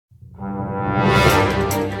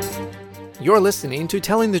You're listening to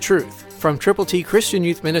Telling the Truth from Triple T Christian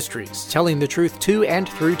Youth Ministries, telling the truth to and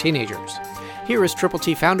through teenagers. Here is Triple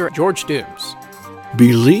T founder George Dooms.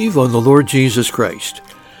 Believe on the Lord Jesus Christ.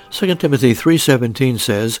 2 Timothy 3:17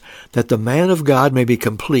 says that the man of God may be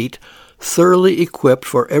complete, thoroughly equipped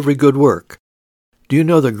for every good work. Do you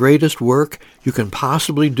know the greatest work you can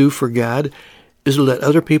possibly do for God is to let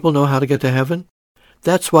other people know how to get to heaven?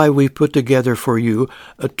 That's why we've put together for you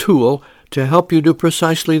a tool to help you do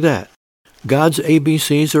precisely that. God's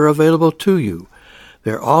ABCs are available to you.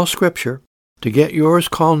 They're all Scripture. To get yours,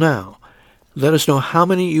 call now. Let us know how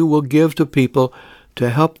many you will give to people to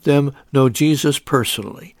help them know Jesus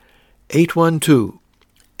personally.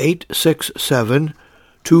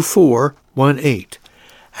 812-867-2418.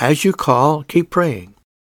 As you call, keep praying.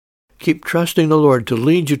 Keep trusting the Lord to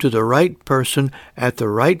lead you to the right person at the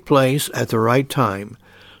right place at the right time,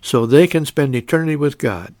 so they can spend eternity with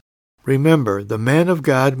God. Remember, the man of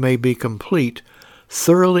God may be complete,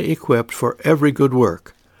 thoroughly equipped for every good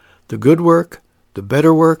work. The good work, the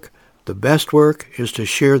better work, the best work is to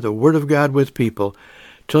share the Word of God with people,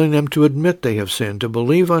 telling them to admit they have sinned, to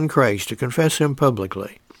believe on Christ, to confess Him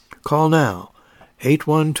publicly. Call now,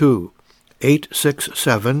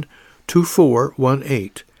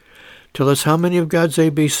 812-867-2418. Tell us how many of God's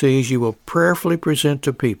ABCs you will prayerfully present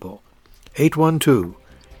to people.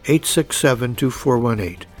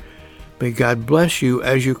 812-867-2418. May God bless you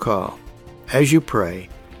as you call, as you pray,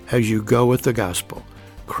 as you go with the gospel.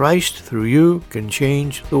 Christ, through you, can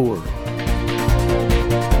change the world.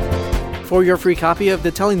 For your free copy of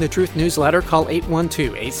the Telling the Truth newsletter, call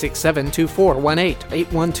 812-867-2418,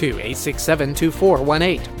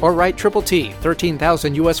 812-867-2418, or write Triple T,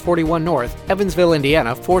 13,000 U.S. 41 North, Evansville,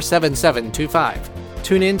 Indiana, 47725.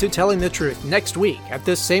 Tune in to Telling the Truth next week at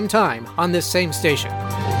this same time on this same station.